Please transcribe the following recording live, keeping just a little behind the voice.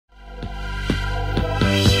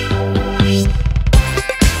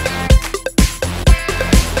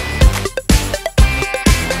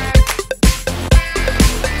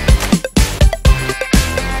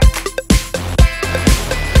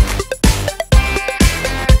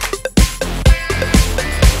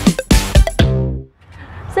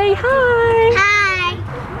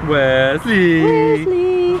Wesley.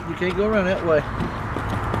 Wesley. You can't go around that way.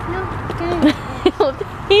 No,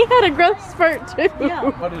 he had a growth spurt too.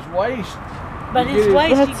 Yeah. But his waist. But his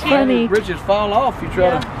waist, that's funny. Bridges fall off. You try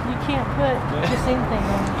to. You can't put just anything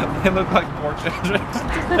on. They look like poor children.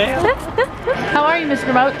 How are you,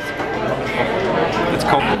 Mr. Motes? It's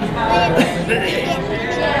cold.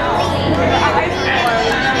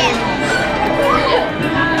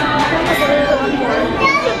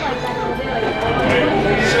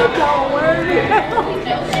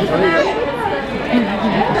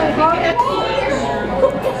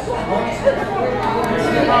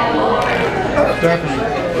 Stephanie.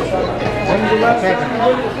 When did that happen?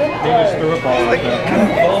 He just threw a ball like that.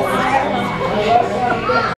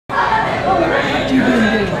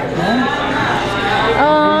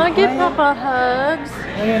 Oh, give Papa hugs.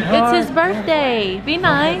 It's his birthday. Be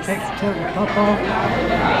nice. Take the top off.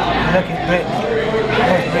 Look at Brittany.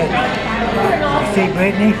 There's Brittany. You see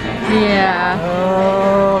Brittany? Yeah.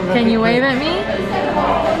 Oh, look Can you wave at me?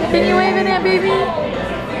 Can you wave at that baby?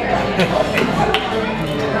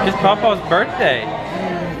 It's Papa's birthday.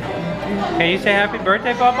 Can you say happy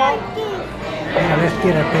birthday, Papa? Now let's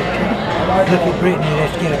get a picture. Look at Brittany.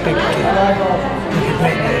 Let's get a picture. Look at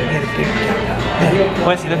Brittany. Let's get a picture.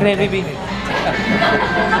 Wesley, look at that baby.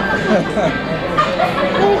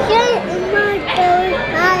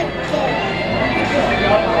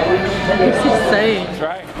 What's he saying? That's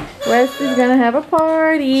right. Wesley's gonna have a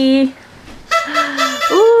party.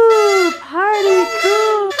 Ooh, party,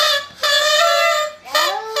 cool.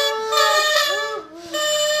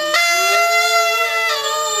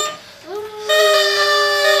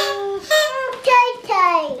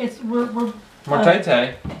 We're More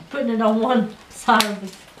tay-tay. putting it on one side of the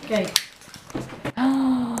cake.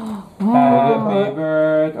 Happy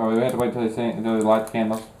birthday. Oh, we have to wait till they sing, until they light the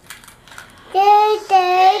candles. Hey,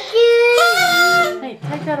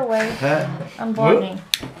 take that away. I'm vlogging.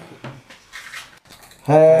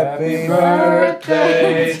 Happy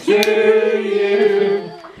birthday to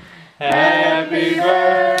you. Happy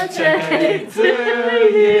birthday to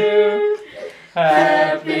you.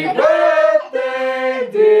 Happy birthday,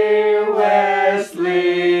 dear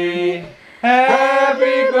Wesley.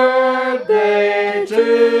 Happy birthday to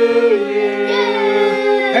you.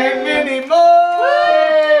 And many more.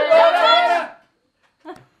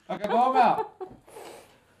 Okay, blow them out.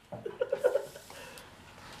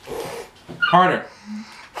 Harder.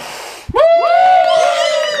 Yay!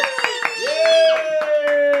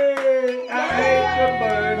 I ate your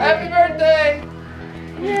birthday. Happy birthday.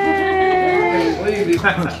 Yay!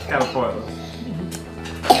 Gotta spoil this.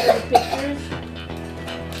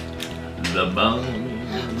 The bone.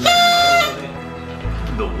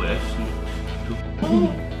 The Wesley.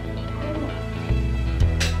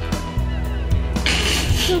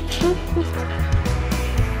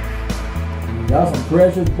 Y'all some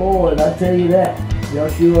precious boys, I tell you that. Y'all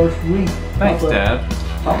sure are sweet. Thanks, Dad.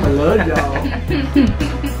 Papa loves y'all.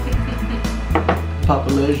 Papa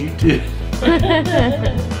loves you too.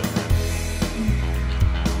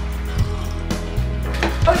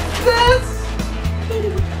 What's this?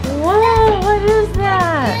 Whoa, what is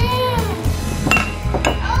that?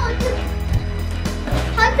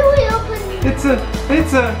 How do we open it? It's a.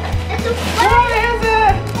 It's a What is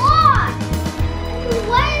it? box.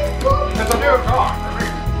 What is book? It's a new dog.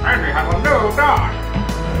 Andy has a new dog.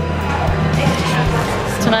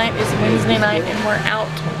 Tonight is Wednesday night and we're out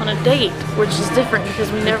on a date, which is different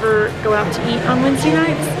because we never go out to eat on Wednesday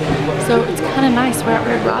nights. So it's kind of nice. We're at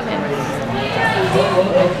Red Robin.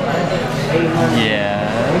 Yes.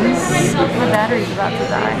 My battery's about to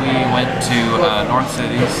die. We went to North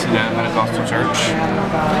City's Pentecostal church.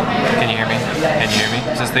 Can you hear me? Can you hear me?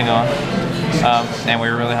 Is this thing on? And we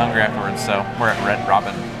were really hungry afterwards, so we're at Red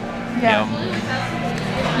Robin. Yeah.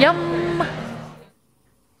 Yum. Yum.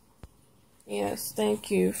 Yes, thank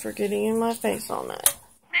you for getting in my face on that.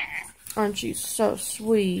 Aren't you so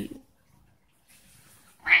sweet?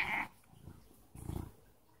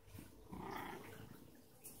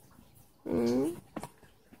 Mm.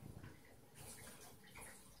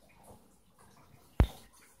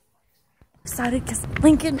 Excited because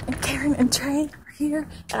Lincoln and Karen and Trey are here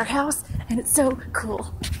at our house and it's so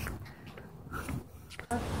cool.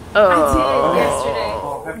 I did yesterday.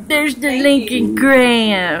 There's the Lincoln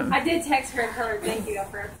Graham. I did text her and tell her thank you. I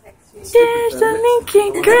forgot to text you. There's the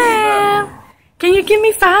Lincoln Graham. Can you give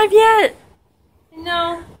me 5 yet?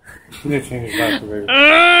 No. You need to change his back to baby.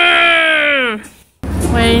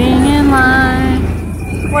 Waiting in line.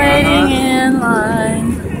 Waiting in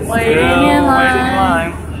line. Waiting in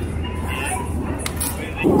line.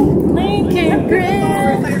 Lincoln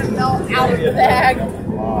Graham. Out of the bag.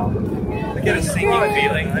 get a sinking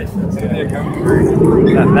feeling.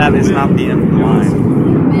 That is not the end of the line.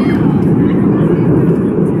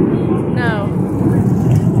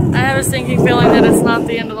 No. I have a sinking feeling that it's not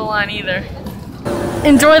the end of the line either.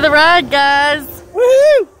 Enjoy the ride, guys!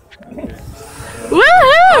 Woohoo!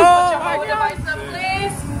 Woohoo!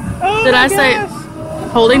 Did I say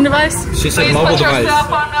holding device? She said mobile device.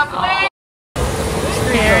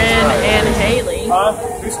 Aaron and Haley.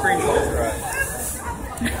 Who screamed this ride?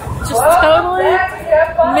 Just totally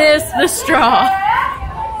missed the straw.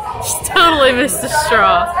 Just totally missed the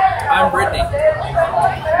straw. I'm Brittany.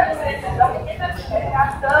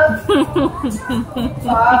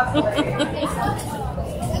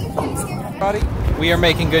 We are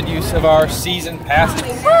making good use of our season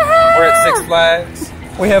passes. We're at Six Flags.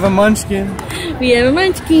 We have a munchkin. We have a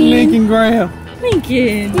munchkin. Lincoln Graham.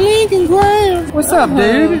 Lincoln Graham. What's up,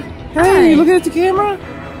 dude? Hey, you looking at the camera?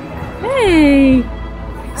 Hey.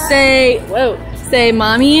 Say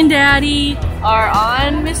mommy and daddy are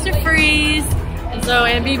on Mr. Freeze. And so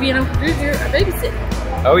Aunt Bibi and Uncle Drew here are babysitting.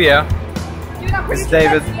 Oh yeah. It's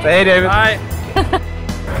David. Hey David. Hi.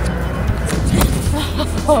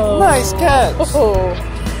 Oh. Nice catch. Oh.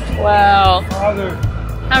 Wow.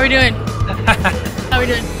 How are we doing? How are we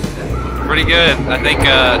doing? Pretty good. I think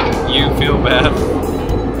you feel bad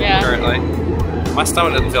currently. My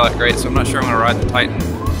stomach doesn't feel that great, so I'm not sure I'm gonna ride the Titan.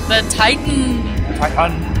 The Titan.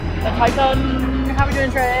 Titan. The Titan. How are we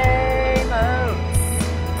doing, Trey?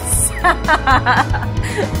 Motes.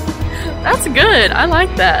 That's good. I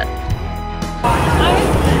like that.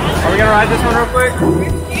 Are we gonna ride this one real quick?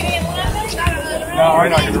 No, we're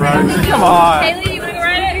not gonna ride it. Come on. Haley, you wanna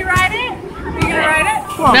ride it? You ride it? Are you gonna ride it?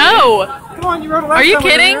 Come on, No. Come on, you rode it last Are you time we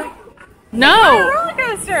were kidding? here. No. Roller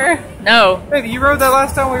coaster. No. Baby, you rode that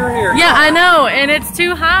last time we were here. Yeah, I know, and it's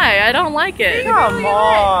too high. I don't like it. Come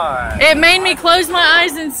on. It made me close my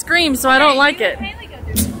eyes and scream, so I don't like it. Haley go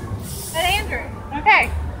do it. Let Andrew. Okay.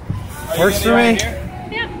 Works for me.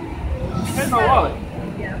 Yeah. Here's my wallet.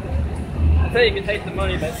 I tell you can take the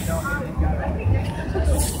money, but you don't.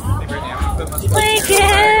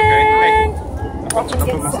 Lincoln! Don't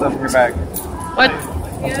put my stuff in your bag. What?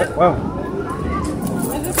 Whoa.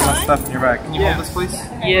 Put my stuff in your bag. Can you hold this, please?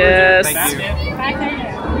 Yes. Thank you.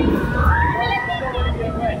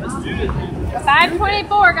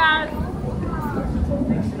 524, guys.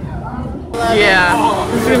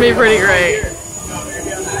 Yeah, it's gonna be pretty great.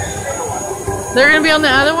 They're gonna be on the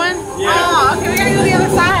other one? Oh, okay, we gotta go to the other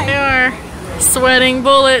side. They are sweating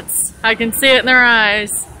bullets. I can see it in their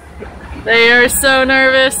eyes. They are so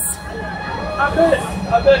nervous. I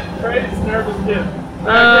bet Trey's nervous too.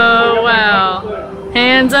 Oh, wow.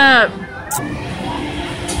 Hands up.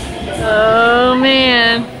 Oh,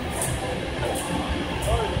 man.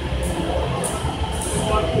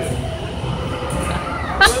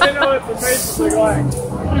 Let me know what the faces look like.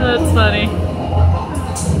 That's funny.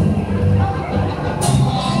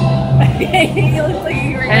 He looks like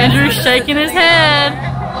he Andrew's shaking his head.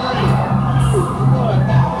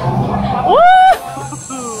 Woo!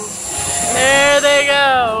 There they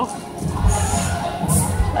go.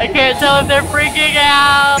 I can't tell if they're freaking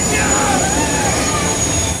out.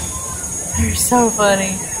 They're so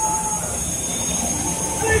funny.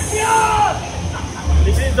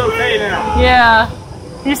 He seems okay now. Yeah,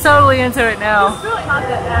 he's totally into it now. really not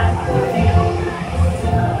that bad.